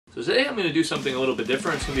So today I'm going to do something a little bit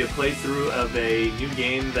different. It's going to be a playthrough of a new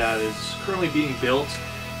game that is currently being built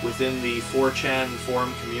within the 4chan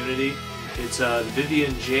forum community. It's the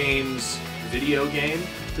Vivian James Videogame.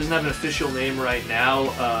 It doesn't have an official name right now,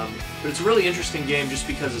 but it's a really interesting game just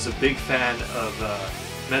because it's a big fan of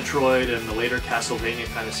Metroid and the later Castlevania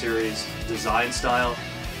kind of series design style.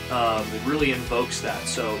 It really invokes that.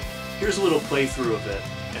 So here's a little playthrough of it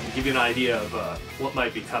and to give you an idea of what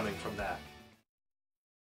might be coming from that.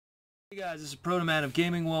 Hey guys, this is Protoman of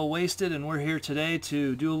Gaming Well Wasted, and we're here today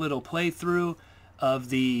to do a little playthrough of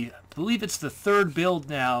the, I believe it's the third build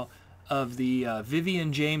now, of the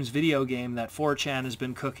Vivian James video game that 4chan has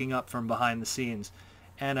been cooking up from behind the scenes.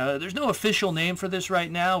 And there's no official name for this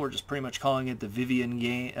right now. We're just pretty much calling it the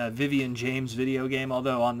Vivian James video game,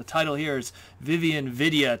 although on the title here is Vivian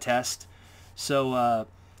Vidya Test. So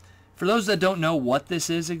for those that don't know what this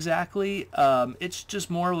is exactly, it's just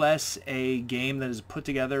more or less a game that is put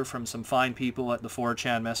together from some fine people at the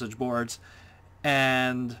 4chan message boards,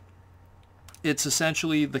 and it's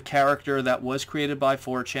essentially the character that was created by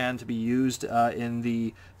 4chan to be used in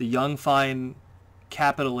the young fine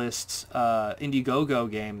capitalists Indiegogo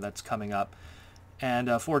game that's coming up. And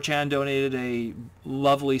 4chan donated a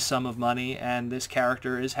lovely sum of money, and this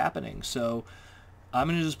character is happening. So I'm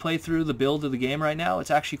going to just play through the build of the game right now.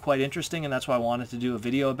 It's actually quite interesting, and that's why I wanted to do a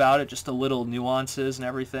video about it, just the little nuances and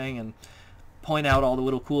everything, and point out all the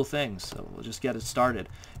little cool things. So we'll just get it started.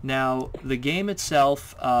 Now, the game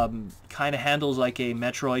itself kind of handles like a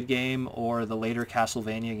Metroid game or the later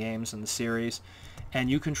Castlevania games in the series, and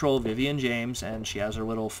you control Vivian James, and she has her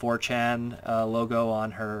little 4chan logo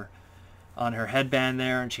on her headband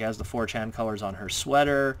there, and she has the 4chan colors on her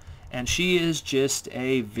sweater. And she is just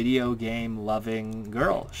a video game loving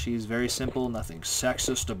girl. She's very simple, nothing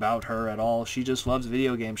sexist about her at all. She just loves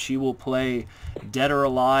video games. She will play Dead or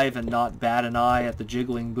Alive and not bat an eye at the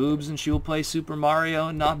jiggling boobs, and she will play Super Mario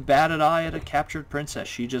and not bat an eye at a captured princess.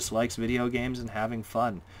 She just likes video games and having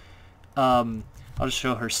fun. I'll just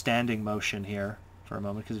show her standing motion here for a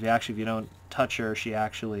moment, because if you don't touch her, she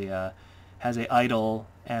actually has a idle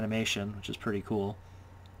animation, which is pretty cool.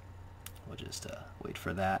 We'll just wait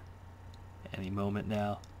for that. Any moment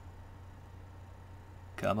now.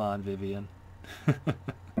 Come on, Vivian.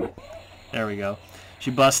 There we go.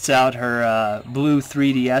 She busts out her blue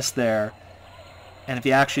 3DS there, and if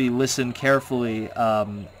you actually listen carefully,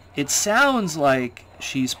 it sounds like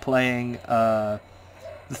she's playing the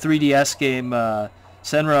 3DS game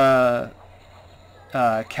Senra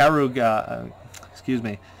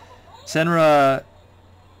Senra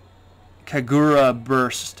Kagura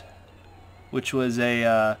Burst, which was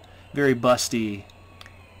a very busty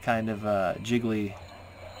kind of jiggly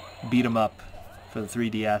beat 'em up for the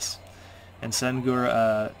 3DS, and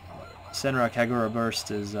Senra Kagura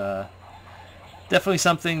Burst is definitely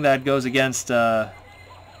something that goes against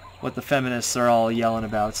what the feminists are all yelling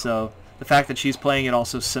about. So the fact that she's playing it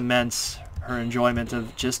also cements her enjoyment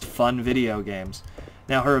of just fun video games.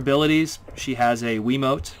 Now, her abilities: she has a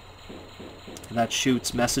Wiimote that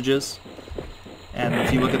shoots messages. And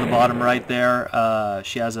if you look at the bottom right there,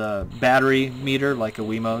 she has a battery meter, like a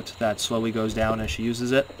Wiimote, that slowly goes down as she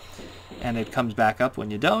uses it. And it comes back up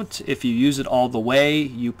when you don't. If you use it all the way,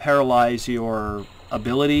 you paralyze your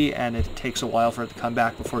ability, and it takes a while for it to come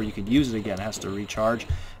back before you could use it again. It has to recharge.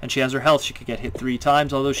 And she has her health. She could get hit 3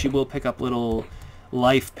 times, although she will pick up little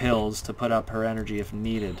life pills to put up her energy if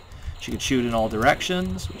needed. She could shoot in all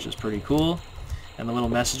directions, which is pretty cool. And the little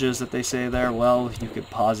messages that they say there, well, you could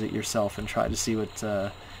pause it yourself and try to see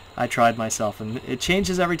what I tried myself, and it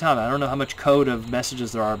changes every time. I don't know how much code of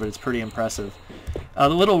messages there are, but it's pretty impressive. The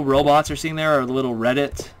little robots you're seeing there are the little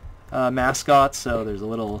Reddit mascots, so there's a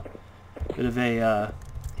little bit of a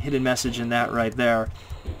hidden message in that right there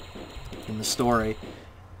in the story.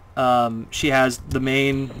 She has the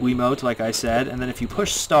main Wiimote, like I said, and then if you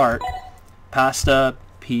push start, pasta,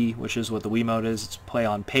 P, which is what the Wiimote is, it's play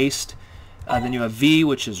on paste. Then you have V,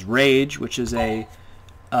 which is Rage, which is a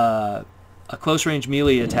close-range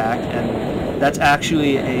melee attack, and that's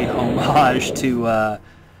actually a homage to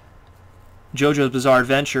JoJo's Bizarre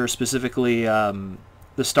Adventure, specifically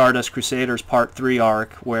the Stardust Crusaders Part 3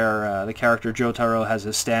 arc, where the character Jotaro has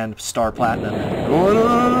his stand Star Platinum,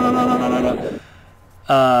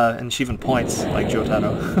 and she even points like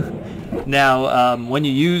Jotaro. Now, when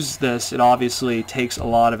you use this, it obviously takes a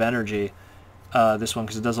lot of energy. This one,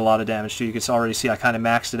 because it does a lot of damage too. You can already see I kind of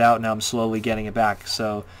maxed it out. Now I'm slowly getting it back.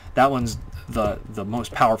 So that one's the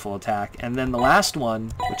most powerful attack. And then the last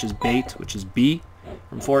one, which is Bait, which is B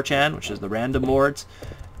from 4chan, which is the random boards.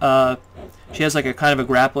 She has like a kind of a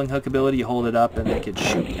grappling hook ability. You hold it up and it can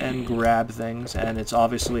shoot and grab things. And it's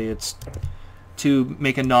obviously to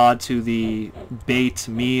make a nod to the bait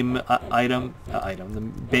meme the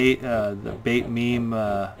bait meme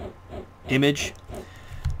image,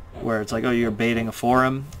 where it's like, oh, you're baiting a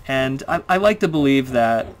forum. And I like to believe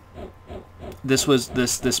that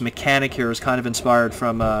this mechanic here is kind of inspired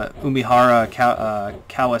from Umihara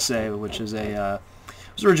Kawase, which is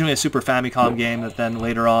was originally a Super Famicom game that then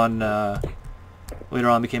later on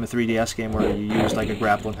became a 3DS game where you used like a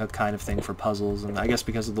grappling hook kind of thing for puzzles, and I guess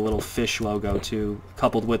because of the little fish logo too,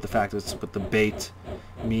 coupled with the fact that it's with the bait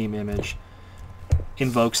meme image,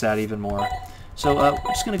 invokes that even more. So we're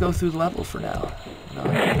just going to go through the level for now.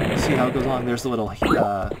 See how it goes along. There's the little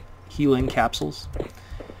healing capsules.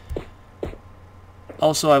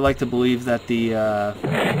 Also, I like to believe that the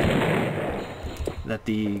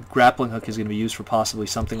grappling hook is going to be used for possibly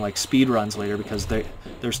something like speed runs later, because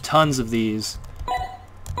there's tons of these.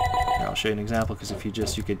 Here, I'll show you an example, because if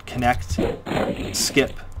you could connect and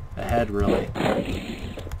skip ahead, really.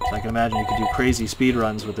 So I can imagine you could do crazy speed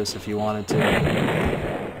runs with this if you wanted to.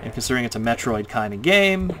 And considering it's a Metroid kind of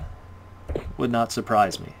game, would not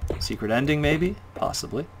surprise me. Secret ending, maybe?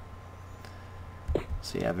 Possibly.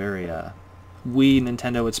 So yeah, very Wii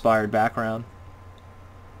Nintendo-inspired background.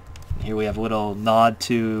 And here we have a little nod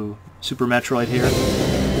to Super Metroid here.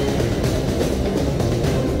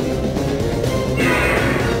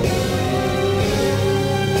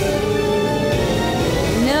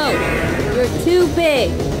 No, you're too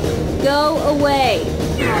big. Go away.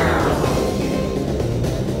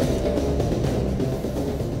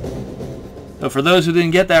 So for those who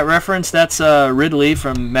didn't get that reference, that's Ridley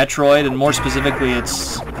from Metroid, and more specifically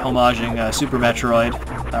it's homaging Super Metroid,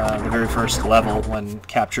 the very first level when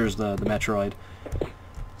captures the Metroid.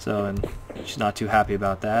 So, and she's not too happy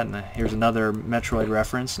about that. And here's another Metroid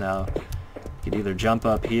reference. Now, you could either jump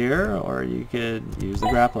up here, or you could use the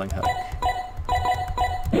grappling hook.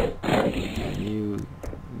 And you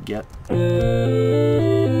get...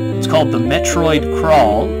 It's called the Metroid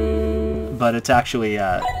Crawl, but it's actually...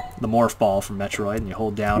 the morph ball from Metroid, and you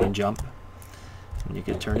hold down and jump, and you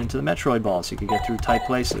get turned into the Metroid ball, so you can get through tight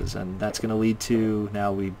places. And that's going to lead to,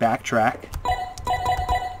 now we backtrack,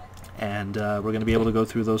 and we're going to be able to go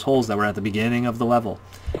through those holes that were at the beginning of the level.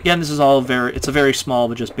 Again, this is all it's a very small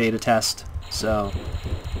but just beta test, so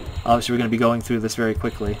obviously we're going to be going through this very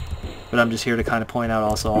quickly, but I'm just here to kind of point out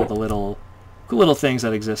also all the cool little things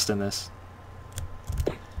that exist in this.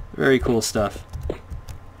 Very cool stuff.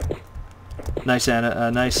 Nice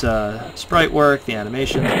sprite work, the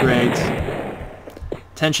animation's great.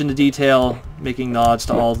 Attention to detail, making nods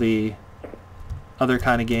to all the other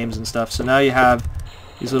kind of games and stuff. So now you have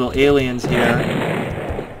these little aliens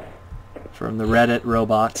here from the Reddit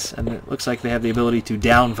robots, and it looks like they have the ability to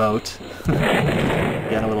downvote.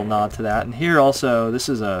 Again, a little nod to that. And here also, this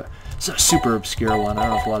is a super obscure one. I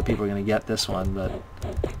don't know if a lot of people are going to get this one, but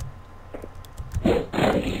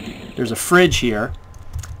there's a fridge here.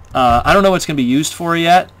 I don't know what it's going to be used for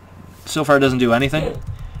yet. So far it doesn't do anything.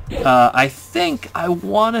 I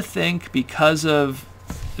want to think, because of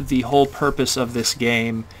the whole purpose of this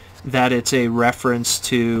game, that it's a reference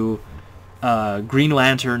to Green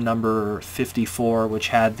Lantern number 54, which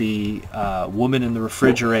had the woman in the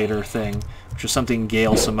refrigerator thing, which was something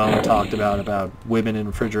Gail Simone talked about women in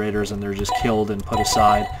refrigerators and they're just killed and put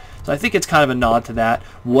aside. So I think it's kind of a nod to that.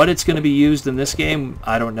 What it's going to be used in this game,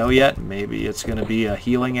 I don't know yet. Maybe it's going to be a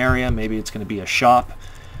healing area. Maybe it's going to be a shop.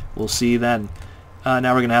 We'll see then.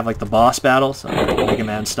 Now we're going to have like the boss battle, so Mega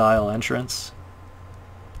Man style entrance.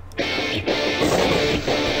 You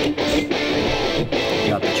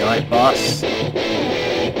got the giant boss. Now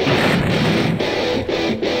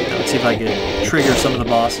let's see if I can trigger some of the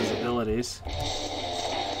boss's abilities.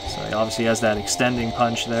 So he obviously has that extending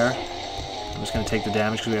punch there. I'm just going to take the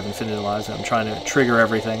damage because we have infinite lives. I'm trying to trigger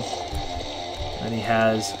everything. And he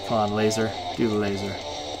has... Come on, laser. Do the laser.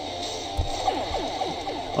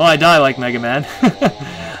 Oh, I die like Mega Man.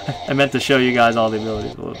 I meant to show you guys all the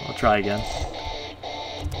abilities. I'll try again.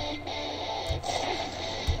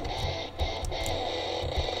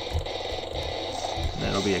 And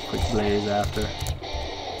it'll be a quick blaze after.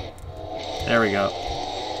 There we go.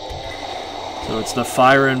 So it's the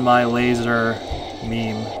fire in my laser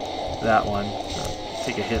meme. That one. So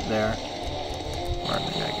take a hit there.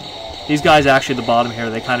 These guys actually at the bottom here,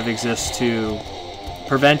 they kind of exist to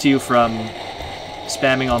prevent you from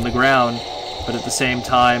spamming on the ground, but at the same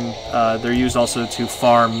time they're used also to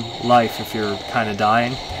farm life if you're kind of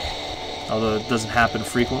dying. Although it doesn't happen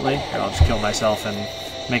frequently. Here, I'll just kill myself and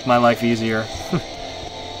make my life easier.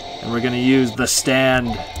 And we're going to use the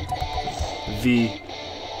stand V.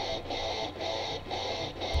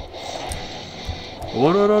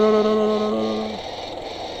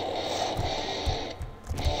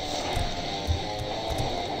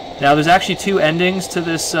 Now, there's actually 2 endings to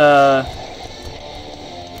this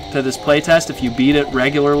playtest. If you beat it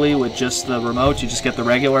regularly with just the remote, you just get the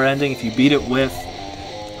regular ending. If you beat it with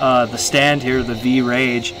the stand here, the V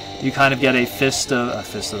Rage, you kind of get a Fist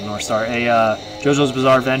of the North Star, a JoJo's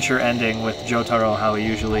Bizarre Adventure ending with Jotaro, how he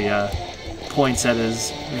usually points at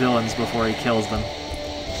his villains before he kills them.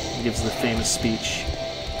 He gives the famous speech,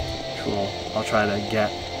 which I'll try to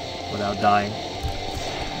get without dying.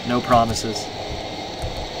 No promises.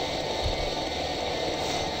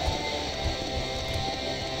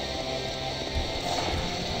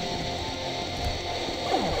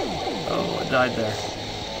 Oh, I died there.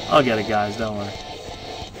 I'll get it, guys, don't worry.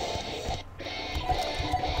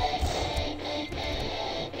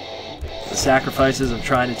 The sacrifices of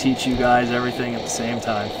trying to teach you guys everything at the same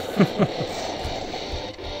time.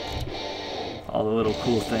 All the little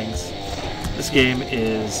cool things. This game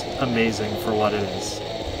is amazing for what it is.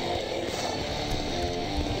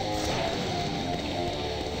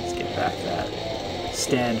 Let's get back that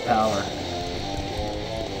stand power.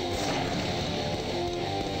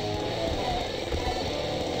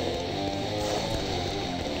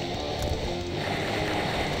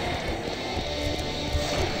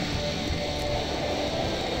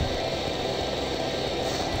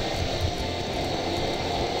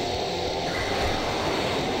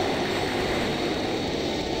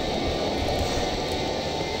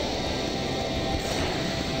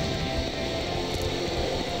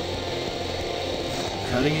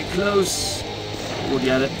 Cutting it close. We'll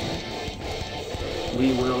get it.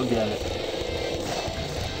 We will get it.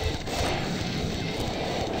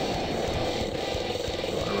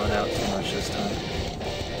 Don't want to run out too much this time.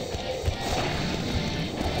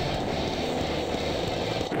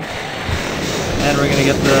 And we're gonna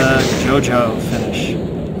get the JoJo finish.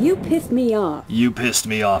 You pissed me off. You pissed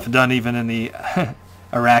me off. Done even in the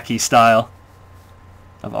Iraqi style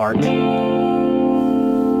of art.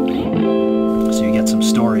 So you get some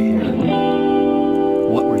story here.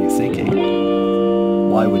 What were you thinking?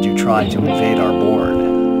 Why would you try to invade our board?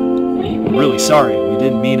 We're really sorry. We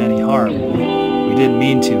didn't mean any harm. We didn't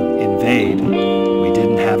mean to invade. We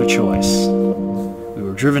didn't have a choice. We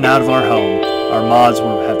were driven out of our home. Our mods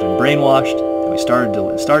have been brainwashed, and we started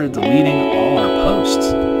deleting all our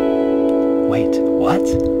posts. Wait, what?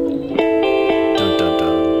 Dun dun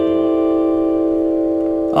dun.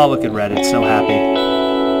 Oh, look at Reddit, so happy.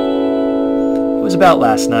 It was about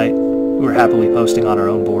last night. We were happily posting on our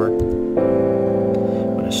own board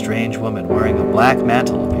when a strange woman wearing a black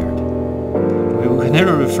mantle appeared. We would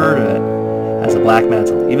never refer to it as a black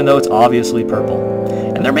mantle, even though it's obviously purple.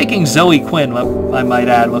 And they're making Zoe Quinn, I might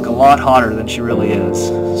add, look a lot hotter than she really is.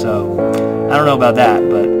 So, I don't know about that,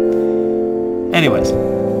 but anyways,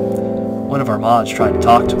 one of our mods tried to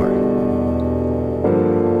talk to her.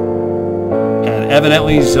 And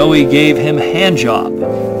evidently Zoe gave him hand job,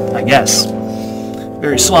 I guess.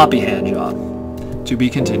 Very sloppy hand job. To be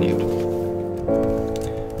continued.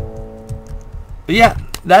 But yeah,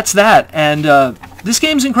 that's that. And this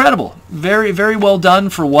game's incredible. Very, very well done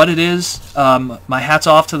for what it is. My hat's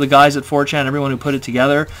off to the guys at 4chan, everyone who put it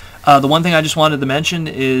together. The one thing I just wanted to mention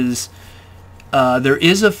is there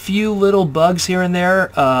is a few little bugs here and there.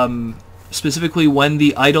 Specifically, when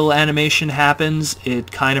the idle animation happens,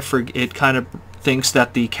 it kind of thinks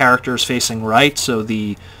that the character is facing right, so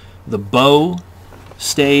the bow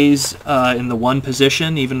stays in the one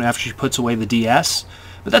position even after she puts away the DS.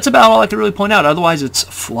 But that's about all I can really point out. Otherwise, it's a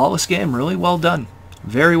flawless game. Really well done.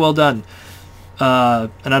 Very well done.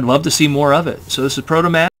 And I'd love to see more of it. So this is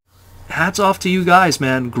Protoman. Hats off to you guys,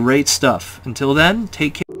 man. Great stuff. Until then,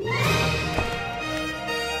 take care.